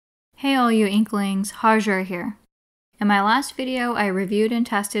Hey all you inklings, Hajra here. In my last video, I reviewed and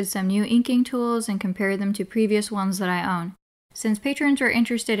tested some new inking tools and compared them to previous ones that I own. Since patrons are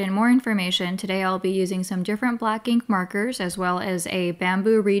interested in more information, today I'll be using some different black ink markers as well as a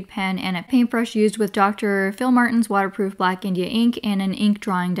bamboo reed pen and a paintbrush used with Dr. Phil Martin's waterproof Black India ink in an ink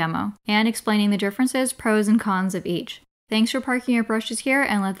drawing demo, and explaining the differences, pros, and cons of each. Thanks for parking your brushes here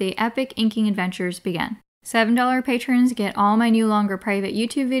and let the epic inking adventures begin. $7 patrons get all my new longer private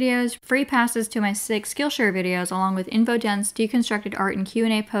YouTube videos, free passes to my 6 Skillshare videos, along with info-dense deconstructed art and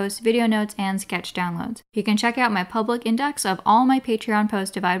Q&A posts, video notes, and sketch downloads. You can check out my public index of all my Patreon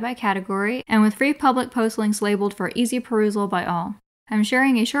posts divided by category, and with free public post links labeled for easy perusal by all. I'm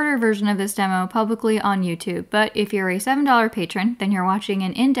sharing a shorter version of this demo publicly on YouTube, but if you're a $7 patron, then you're watching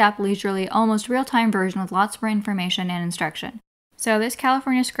an in-depth, leisurely, almost real-time version with lots more information and instruction. So this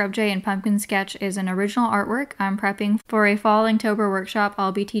California Scrub Jay and Pumpkin sketch is an original artwork I'm prepping for a fall Inktober workshop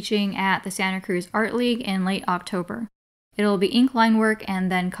I'll be teaching at the Santa Cruz Art League in late October. It'll be ink line work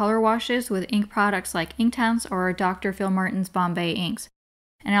and then color washes with ink products like Inktense or Dr. Phil Martin's Bombay inks.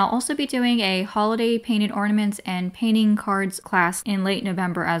 And I'll also be doing a holiday painted ornaments and painting cards class in late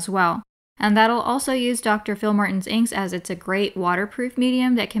November as well. And that'll also use Dr. Phil Martin's inks as it's a great waterproof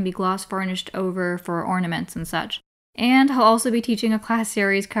medium that can be gloss varnished over for ornaments and such. And I'll also be teaching a class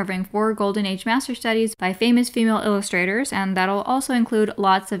series covering 4 Golden Age master studies by famous female illustrators, and that'll also include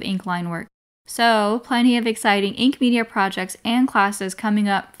lots of ink line work. So, plenty of exciting ink media projects and classes coming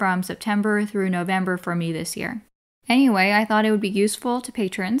up from September through November for me this year. Anyway, I thought it would be useful to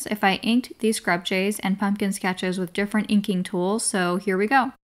patrons if I inked these Scrub Jays and Pumpkin sketches with different inking tools, so here we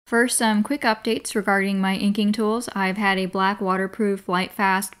go. First, some quick updates regarding my inking tools. I've had a black waterproof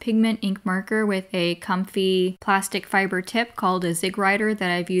light-fast pigment ink marker with a comfy plastic fiber tip called a Zig Rider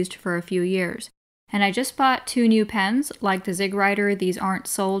that I've used for a few years. And I just bought 2 new pens. Like the Zig Rider, these aren't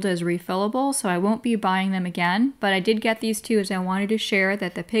sold as refillable, so I won't be buying them again, but I did get these 2 as I wanted to share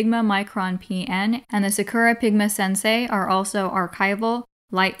that the Pigma Micron PN and the Sakura Pigma Sensei are also archival,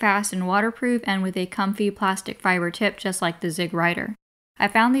 light-fast, and waterproof, and with a comfy plastic fiber tip just like the Zig Rider. I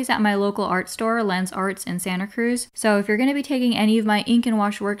found these at my local art store, Lens Arts in Santa Cruz, so if you're going to be taking any of my ink and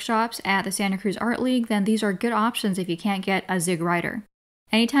wash workshops at the Santa Cruz Art League, then these are good options if you can't get a Zig Rider.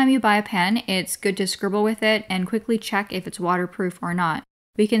 Anytime you buy a pen, it's good to scribble with it and quickly check if it's waterproof or not.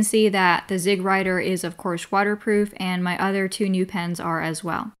 We can see that the Zig Rider is of course waterproof, and my other 2 new pens are as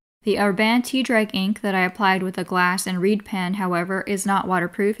well. The Urban T-Drag ink that I applied with a glass and reed pen, however, is not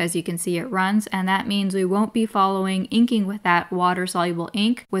waterproof. As you can see, it runs, and that means we won't be following inking with that water-soluble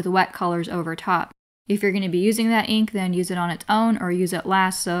ink with wet colors over top. If you're going to be using that ink, then use it on its own or use it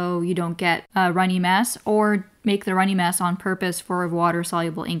last so you don't get a runny mess, or make the runny mess on purpose for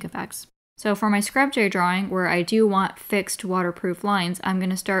water-soluble ink effects. So for my Scrub Jay drawing, where I do want fixed waterproof lines, I'm going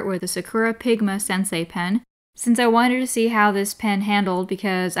to start with the Sakura Pigma Sensei pen, since I wanted to see how this pen handled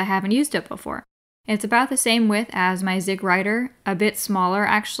because I haven't used it before. It's about the same width as my Zig Rider, a bit smaller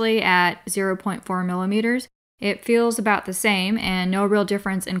actually at 0.4 millimeters. It feels about the same and no real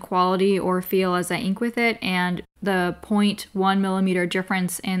difference in quality or feel as I ink with it, and the 0.1 millimeter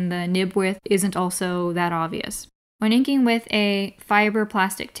difference in the nib width isn't also that obvious. When inking with a fiber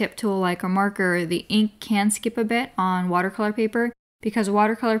plastic tip tool like a marker, the ink can skip a bit on watercolor paper, because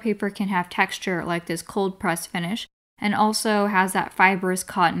watercolor paper can have texture like this cold press finish, and also has that fibrous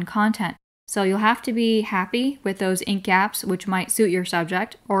cotton content. So you'll have to be happy with those ink gaps, which might suit your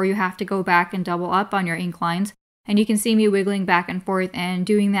subject, or you have to go back and double up on your ink lines. And you can see me wiggling back and forth and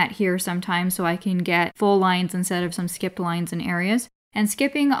doing that here sometimes so I can get full lines instead of some skipped lines in areas. And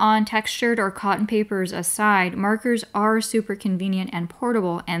skipping on textured or cotton papers aside, markers are super convenient and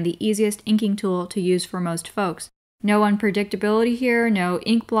portable and the easiest inking tool to use for most folks. No unpredictability here, no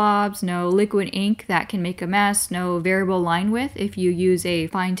ink blobs, no liquid ink that can make a mess, no variable line width if you use a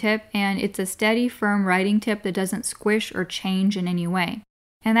fine tip, and it's a steady, firm writing tip that doesn't squish or change in any way.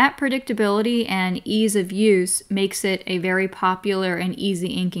 And that predictability and ease of use makes it a very popular and easy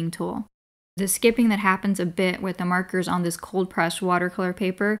inking tool. The skipping that happens a bit with the markers on this cold pressed watercolor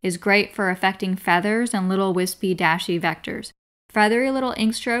paper is great for affecting feathers and little wispy, dashy vectors. Feathery little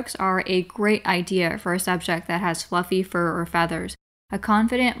ink strokes are a great idea for a subject that has fluffy fur or feathers. A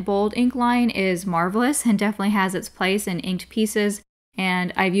confident, bold ink line is marvelous and definitely has its place in inked pieces,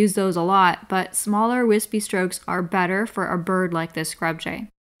 and I've used those a lot, but smaller, wispy strokes are better for a bird like this Scrub Jay.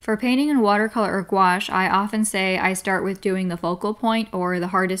 For painting in watercolor or gouache, I often say I start with doing the focal point or the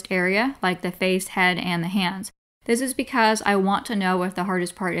hardest area, like the face, head, and the hands. This is because I want to know if the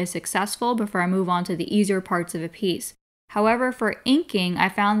hardest part is successful before I move on to the easier parts of a piece. However, for inking, I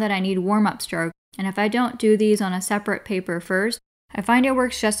found that I need warm-up strokes, and if I don't do these on a separate paper first, I find it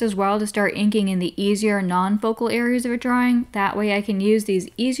works just as well to start inking in the easier non-focal areas of a drawing. That way I can use these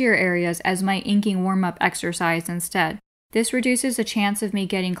easier areas as my inking warm-up exercise instead. This reduces the chance of me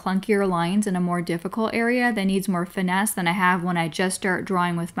getting clunkier lines in a more difficult area that needs more finesse than I have when I just start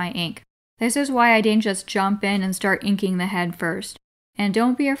drawing with my ink. This is why I didn't just jump in and start inking the head first. And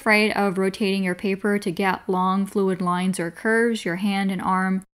don't be afraid of rotating your paper to get long fluid lines or curves. Your hand and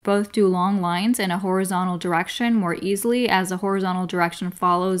arm both do long lines in a horizontal direction more easily, as the horizontal direction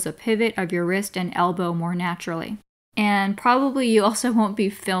follows the pivot of your wrist and elbow more naturally. And probably you also won't be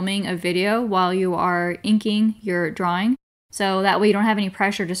filming a video while you are inking your drawing, so that way you don't have any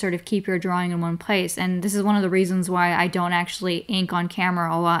pressure to sort of keep your drawing in one place. And this is one of the reasons why I don't actually ink on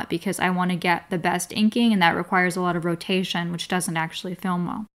camera a lot, because I want to get the best inking, and that requires a lot of rotation, which doesn't actually film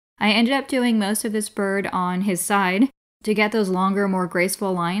well. I ended up doing most of this bird on his side to get those longer, more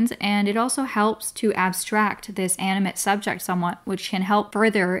graceful lines, and it also helps to abstract this animate subject somewhat, which can help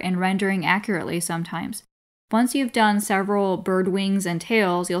further in rendering accurately sometimes. Once you've done several bird wings and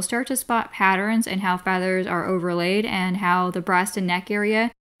tails, you'll start to spot patterns in how feathers are overlaid and how the breast and neck area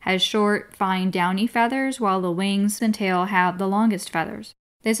has short, fine, downy feathers, while the wings and tail have the longest feathers.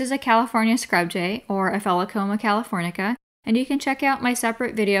 This is a California scrub jay, or Aphelicoma californica, and you can check out my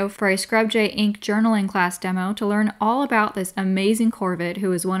separate video for a scrub jay ink journaling class demo to learn all about this amazing corvid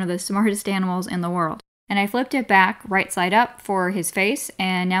who is one of the smartest animals in the world. And I flipped it back right side up for his face,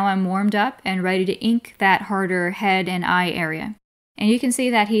 and now I'm warmed up and ready to ink that harder head and eye area. And you can see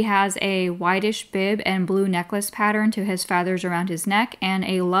that he has a whitish bib and blue necklace pattern to his feathers around his neck, and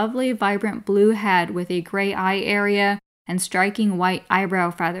a lovely vibrant blue head with a gray eye area and striking white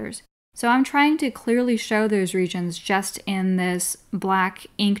eyebrow feathers. So I'm trying to clearly show those regions just in this black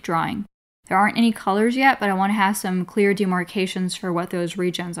ink drawing. There aren't any colors yet, but I want to have some clear demarcations for what those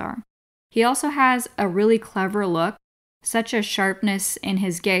regions are. He also has a really clever look, such a sharpness in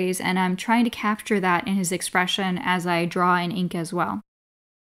his gaze, and I'm trying to capture that in his expression as I draw in ink as well.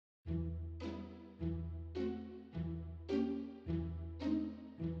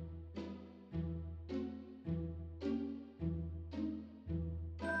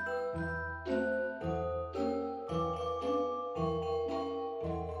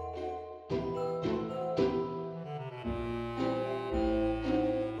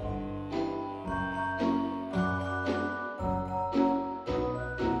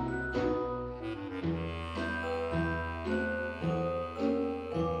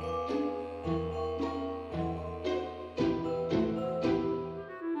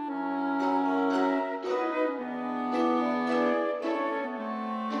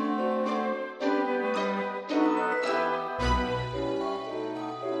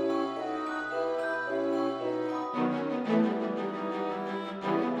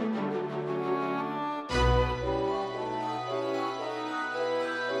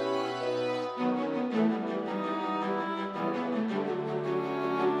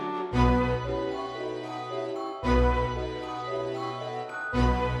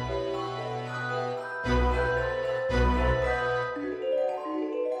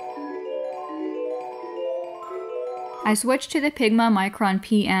 I switched to the Pigma Micron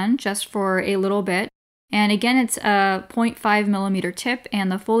PN just for a little bit, and again it's a 0.5mm tip and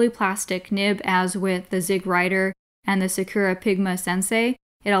the fully plastic nib as with the Zig Writer and the Sakura Pigma Sensei.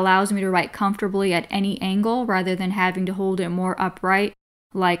 It allows me to write comfortably at any angle rather than having to hold it more upright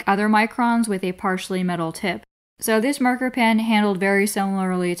like other microns with a partially metal tip. So this marker pen handled very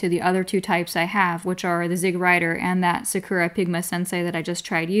similarly to the other two types I have, which are the Zig Writer and that Sakura Pigma Sensei that I just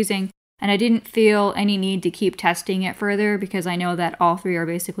tried using. And I didn't feel any need to keep testing it further because I know that all three are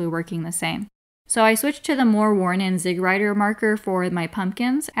basically working the same. So I switched to the more worn-in Zig Writer marker for my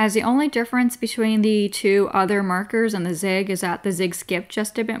pumpkins, as the only difference between the two other markers and the Zig is that the Zig skipped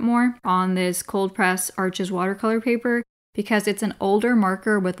just a bit more on this cold press Arches watercolor paper because it's an older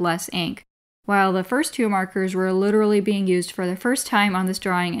marker with less ink, while the first two markers were literally being used for the first time on this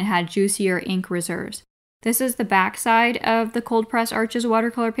drawing and had juicier ink reserves. This is the back side of the cold press Arches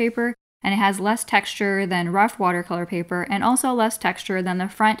watercolor paper, and it has less texture than rough watercolor paper and also less texture than the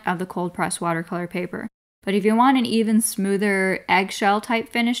front of the cold press watercolor paper. But if you want an even smoother eggshell type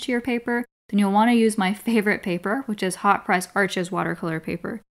finish to your paper, then you'll want to use my favorite paper, which is hot press Arches watercolor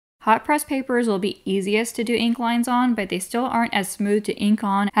paper. Hot press papers will be easiest to do ink lines on, but they still aren't as smooth to ink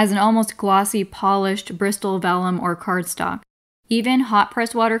on as an almost glossy polished Bristol vellum or cardstock. Even hot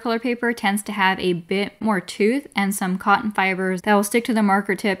press watercolor paper tends to have a bit more tooth and some cotton fibers that will stick to the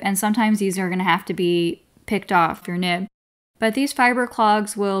marker tip, and sometimes these are going to have to be picked off your nib. But these fiber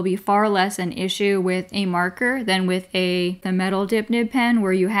clogs will be far less an issue with a marker than with the metal dip nib pen,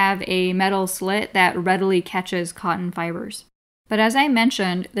 where you have a metal slit that readily catches cotton fibers. But as I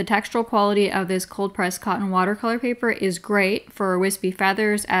mentioned, the textural quality of this cold pressed cotton watercolor paper is great for wispy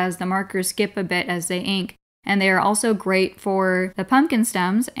feathers as the markers skip a bit as they ink. And they are also great for the pumpkin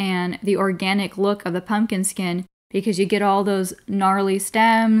stems and the organic look of the pumpkin skin because you get all those gnarly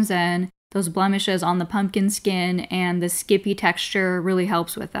stems and those blemishes on the pumpkin skin, and the skippy texture really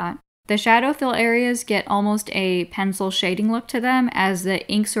helps with that. The shadow fill areas get almost a pencil shading look to them as the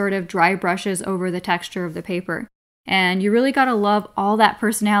ink sort of dry brushes over the texture of the paper. And you really gotta love all that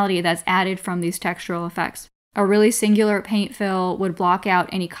personality that's added from these textural effects. A really singular paint fill would block out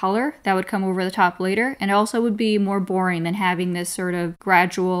any color that would come over the top later, and it also would be more boring than having this sort of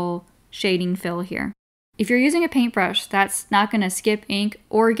gradual shading fill here. If you're using a paintbrush, that's not going to skip ink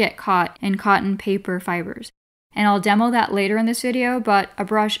or get caught in cotton paper fibers. And I'll demo that later in this video, but a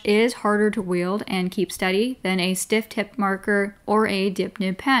brush is harder to wield and keep steady than a stiff-tipped marker or a dip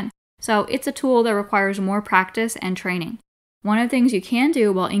nib pen. So it's a tool that requires more practice and training. One of the things you can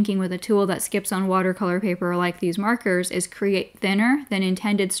do while inking with a tool that skips on watercolor paper like these markers is create thinner than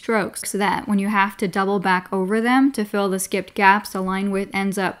intended strokes so that when you have to double back over them to fill the skipped gaps, the line width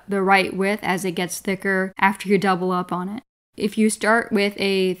ends up the right width as it gets thicker after you double up on it. If you start with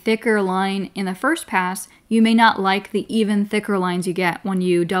a thicker line in the first pass, you may not like the even thicker lines you get when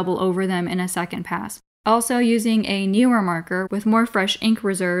you double over them in a second pass. Also, using a newer marker with more fresh ink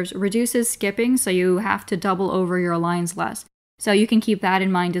reserves reduces skipping, so you have to double over your lines less. So you can keep that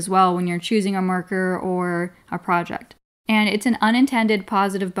in mind as well when you're choosing a marker or a project. And it's an unintended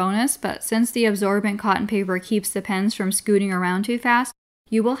positive bonus, but since the absorbent cotton paper keeps the pens from scooting around too fast,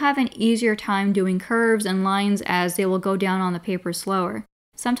 you will have an easier time doing curves and lines as they will go down on the paper slower.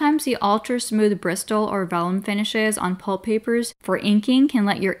 Sometimes the ultra smooth Bristol or vellum finishes on pulp papers for inking can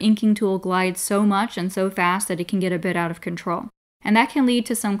let your inking tool glide so much and so fast that it can get a bit out of control. And that can lead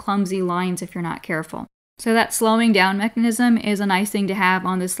to some clumsy lines if you're not careful. So that slowing down mechanism is a nice thing to have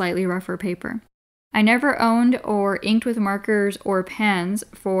on this slightly rougher paper. I never owned or inked with markers or pens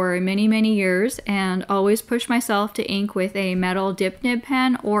for many years and always pushed myself to ink with a metal dip nib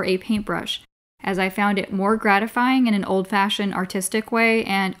pen or a paintbrush, as I found it more gratifying in an old-fashioned artistic way,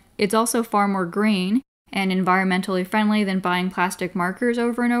 and it's also far more green and environmentally friendly than buying plastic markers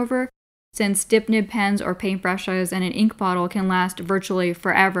over and over, since dip nib pens or paintbrushes and an ink bottle can last virtually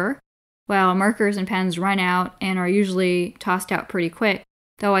forever, while markers and pens run out and are usually tossed out pretty quick,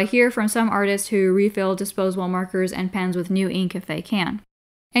 though I hear from some artists who refill disposable markers and pens with new ink if they can.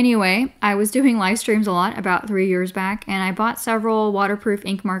 Anyway, I was doing live streams a lot about 3 years back, and I bought several waterproof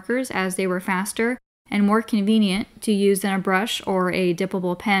ink markers as they were faster and more convenient to use than a brush or a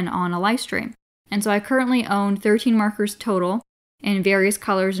dippable pen on a live stream. And so I currently own 13 markers total in various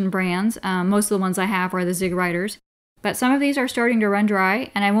colors and brands. Most of the ones I have are the Zig Riders. But some of these are starting to run dry,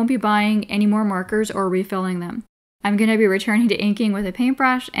 and I won't be buying any more markers or refilling them. I'm going to be returning to inking with a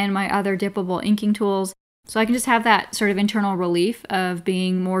paintbrush and my other dippable inking tools, so I can just have that sort of internal relief of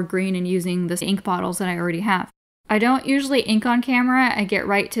being more green and using the ink bottles that I already have. I don't usually ink on camera, I get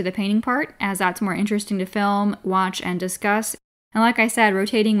right to the painting part, as that's more interesting to film, watch, and discuss. And like I said,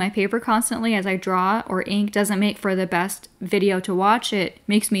 rotating my paper constantly as I draw or ink doesn't make for the best video to watch. It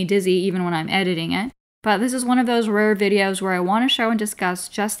makes me dizzy even when I'm editing it. But this is one of those rare videos where I want to show and discuss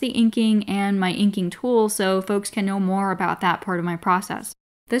just the inking and my inking tool so folks can know more about that part of my process.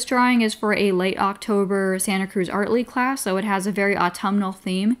 This drawing is for a late October Santa Cruz Art League class, so it has a very autumnal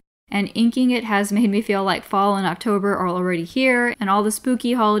theme, and inking it has made me feel like fall and October are already here, and all the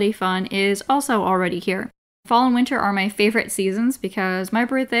spooky holiday fun is also already here. Fall and winter are my favorite seasons because my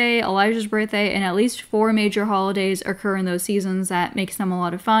birthday, Elijah's birthday, and at least 4 major holidays occur in those seasons. That makes them a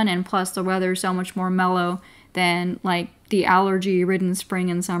lot of fun, and plus the weather is so much more mellow than like the allergy-ridden spring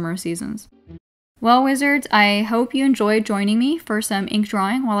and summer seasons. Well, wizards, I hope you enjoyed joining me for some ink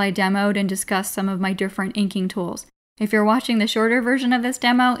drawing while I demoed and discussed some of my different inking tools. If you're watching the shorter version of this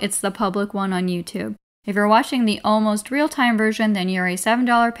demo, it's the public one on YouTube. If you're watching the almost real-time version, then you're a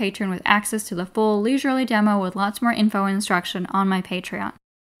 $7 patron with access to the full leisurely demo with lots more info and instruction on my Patreon.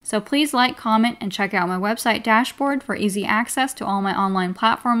 So please like, comment, and check out my website dashboard for easy access to all my online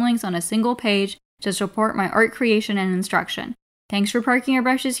platform links on a single page to support my art creation and instruction. Thanks for parking your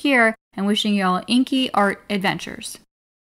brushes here, and wishing you all inky art adventures.